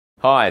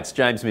Hi, it's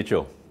James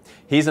Mitchell.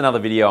 Here's another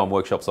video on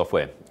workshop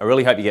software. I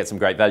really hope you get some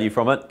great value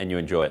from it and you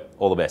enjoy it.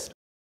 All the best.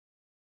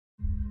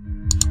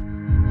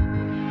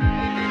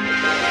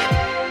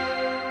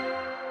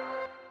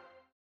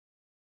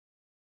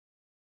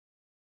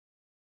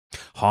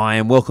 Hi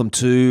and welcome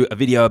to a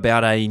video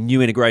about a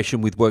new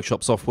integration with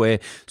workshop software.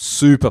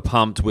 Super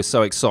pumped. We're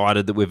so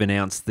excited that we've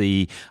announced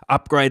the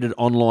upgraded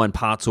online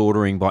parts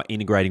ordering by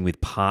integrating with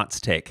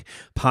PartsTech.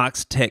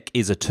 PartsTech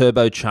is a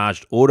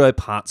turbocharged auto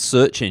parts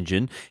search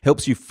engine,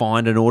 helps you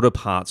find and order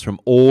parts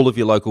from all of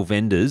your local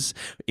vendors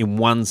in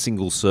one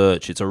single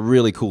search. It's a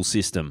really cool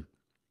system.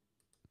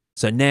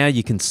 So now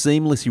you can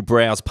seamlessly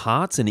browse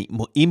parts and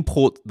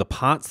import the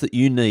parts that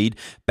you need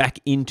back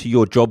into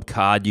your job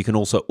card. You can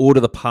also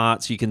order the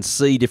parts, you can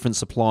see different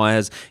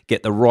suppliers,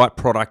 get the right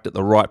product at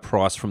the right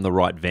price from the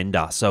right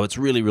vendor. So it's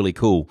really, really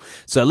cool.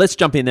 So let's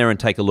jump in there and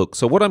take a look.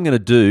 So what I'm going to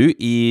do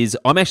is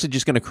I'm actually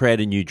just going to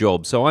create a new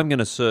job. So I'm going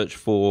to search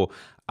for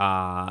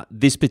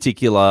this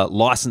particular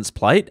license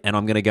plate, and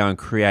I'm going to go and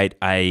create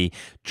a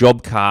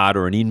job card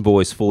or an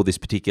invoice for this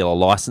particular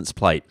license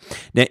plate.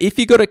 Now, if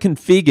you've got it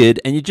configured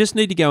and you just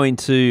need to go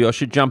into, I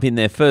should jump in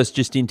there first,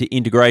 just into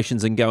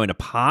integrations and go into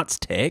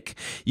PartsTech,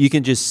 you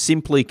can just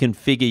simply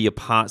configure your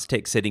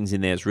PartsTech settings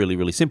in there. It's really,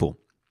 really simple.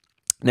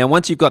 Now,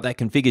 once you've got that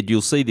configured,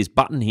 you'll see this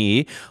button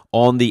here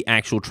on the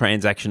actual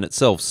transaction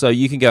itself. So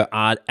you can go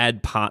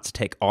add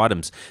PartsTech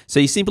items. So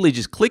you simply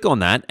just click on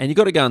that, and you've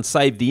got to go and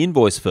save the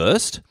invoice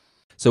first.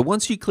 So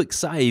once you click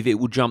save, it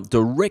will jump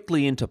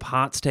directly into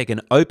PartsTech and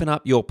open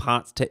up your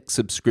PartsTech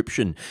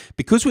subscription.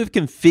 Because we've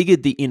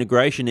configured the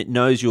integration, it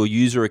knows your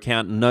user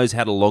account and knows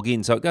how to log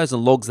in. So it goes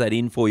and logs that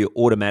in for you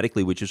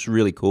automatically, which is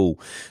really cool.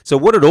 So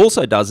what it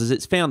also does is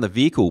it's found the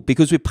vehicle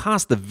because we've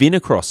passed the VIN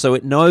across. So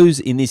it knows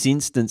in this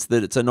instance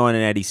that it's a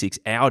 1986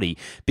 Audi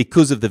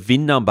because of the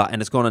VIN number,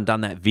 and it's gone and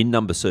done that VIN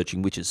number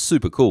searching, which is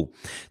super cool.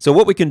 So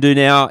what we can do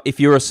now, if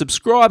you're a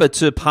subscriber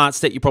to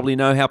PartsTech, you probably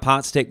know how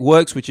PartsTech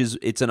works, which is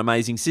it's an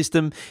amazing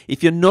system.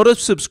 If you're not a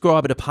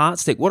subscriber to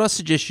PartsTech, what I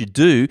suggest you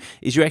do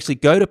is you actually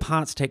go to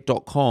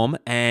partstech.com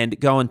and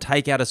go and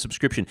take out a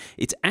subscription.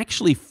 It's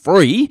actually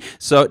free,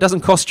 so it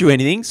doesn't cost you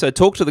anything. So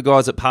talk to the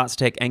guys at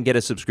PartsTech and get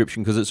a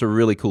subscription because it's a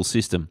really cool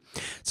system.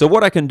 So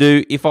what I can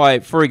do, if I,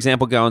 for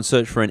example, go and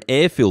search for an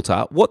air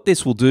filter, what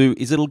this will do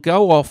is it'll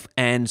go off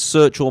and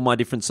search all my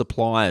different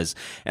suppliers.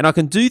 And I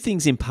can do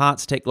things in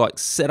PartsTech like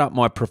set up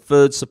my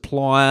preferred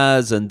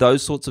suppliers and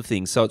those sorts of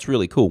things. So it's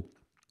really cool.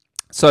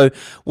 So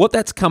what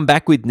that's come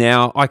back with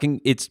now,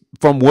 it's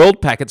from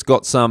Worldpack, it's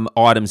got some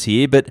items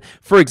here, but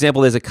for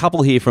example, there's a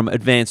couple here from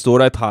Advanced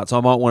Auto Parts.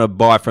 I might want to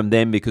buy from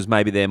them because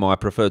maybe they're my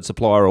preferred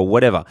supplier or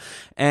whatever.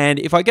 And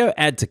if I go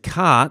add to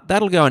cart,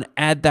 that'll go and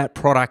add that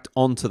product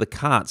onto the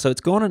cart. So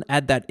it's gone and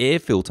add that air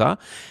filter.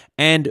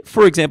 And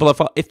for example,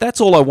 if that's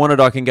all I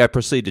wanted, I can go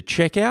proceed to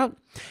checkout,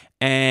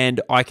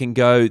 and I can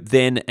go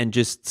then and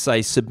just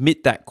say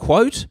submit that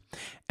quote.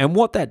 And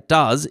what that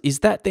does is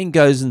that then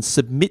goes and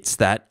submits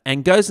that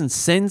and goes and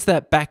sends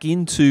that back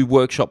into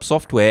workshop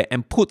software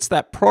and puts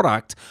that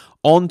product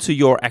onto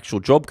your actual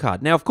job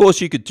card. Now, of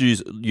course, you could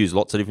use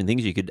lots of different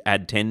things. You could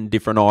add 10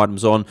 different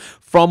items on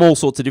from all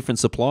sorts of different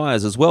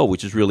suppliers as well,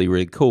 which is really,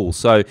 really cool.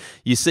 So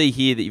you see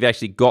here that you've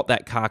actually got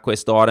that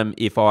CarQuest item.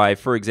 If I,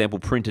 for example,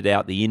 printed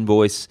out the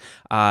invoice,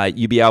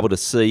 you'd be able to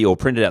see, or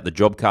printed out the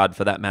job card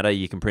for that matter.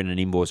 You can print an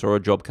invoice or a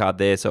job card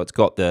there. So it's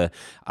got the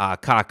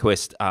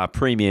CarQuest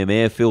premium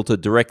air filter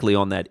directly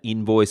on that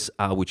invoice,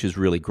 which is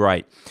really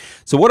great.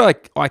 So what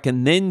I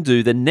can then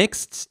do, the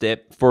next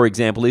step, for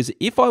example, is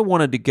if I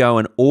wanted to go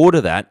and order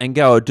that and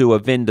go do a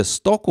vendor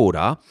stock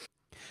order,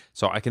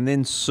 so I can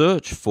then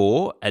search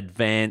for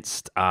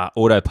Advanced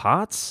Auto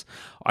Parts.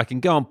 I can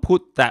go and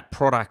put that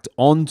product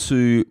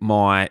onto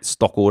my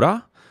stock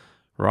order,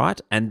 right?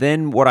 And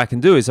then what I can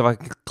do is if I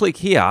click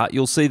here,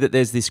 you'll see that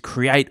there's this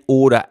create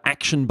order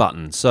action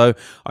button. So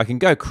I can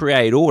go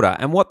create order,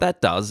 and what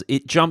that does,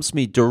 it jumps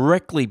me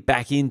directly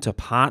back into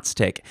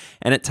PartsTech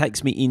and it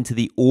takes me into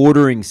the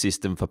ordering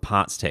system for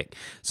PartsTech.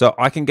 So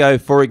I can go,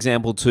 for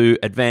example, to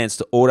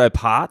Advanced Auto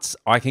Parts.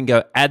 I can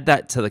go add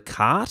that to the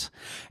cart,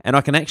 and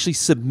I can actually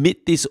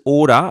submit this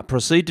order,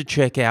 proceed to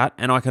checkout,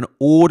 and I can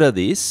order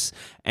this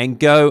and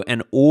go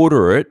and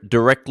order it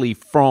directly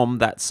from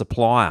that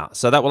supplier.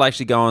 So that will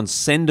actually go and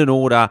send an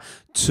order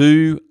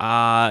to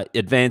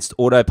Advanced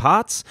Auto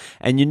Parts,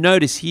 and you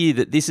notice here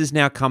that this has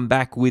now come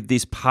back with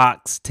this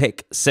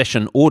PartsTech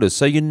session orders.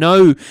 So you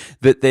know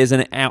that there's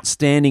an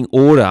outstanding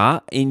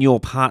order in your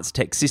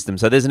PartsTech system.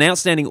 So there's an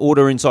outstanding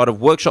order inside of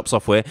workshop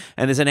software,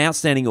 and there's an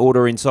outstanding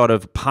order inside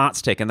of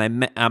PartsTech,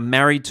 and they are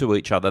married to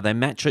each other. They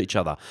match each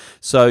other.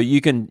 So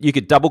you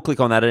could double click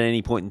on that at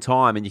any point in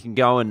time, and you can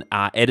go and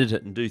edit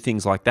it and do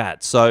things like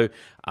that. So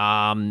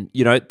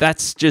you know,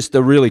 that's just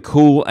a really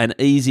cool and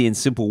easy and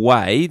simple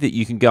way that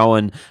you can go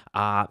and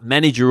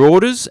manage your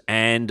orders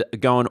and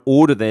go and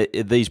order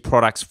these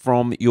products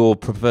from your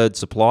preferred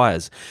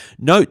suppliers.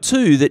 Note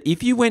too that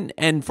if you went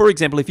and, for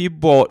example, if you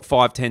bought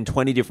 5, 10,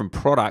 20 different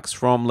products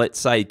from, let's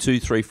say, 2,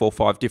 3, 4,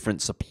 5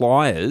 different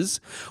suppliers,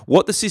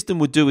 what the system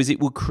would do is it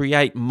will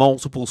create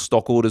multiple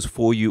stock orders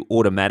for you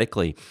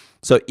automatically.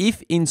 So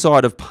if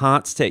inside of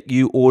PartsTech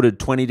you ordered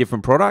 20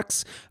 different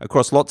products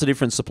across lots of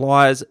different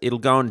suppliers, it'll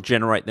go and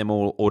generate them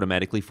all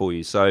automatically for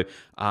you. So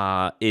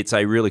it's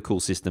a really cool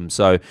system.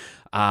 So,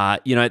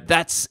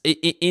 that's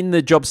in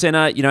the job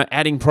center,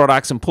 adding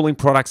products and pulling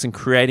products and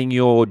creating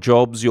your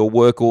jobs, your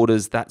work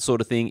orders, that sort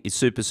of thing is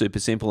super, super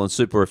simple and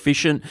super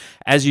efficient.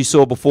 As you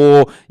saw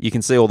before, you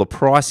can see all the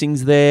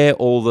pricings there,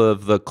 all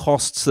the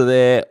costs are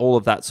there, all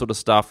of that sort of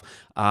stuff.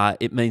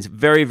 It means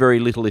very, very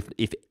little,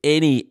 if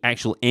any,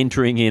 actual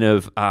entering in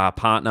of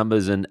part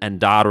numbers and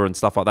data and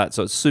stuff like that.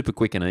 So it's super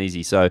quick and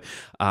easy. So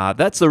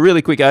that's a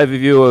really quick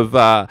overview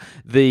of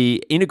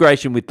the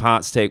integration with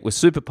PartsTech. We're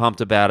super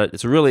pumped about it.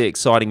 It's a really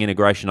exciting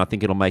integration. I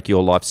think it'll make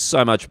your life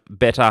so much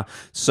better,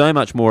 so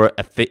much more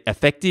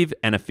effective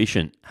and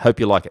efficient. Hope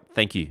you like it.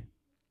 Thank you.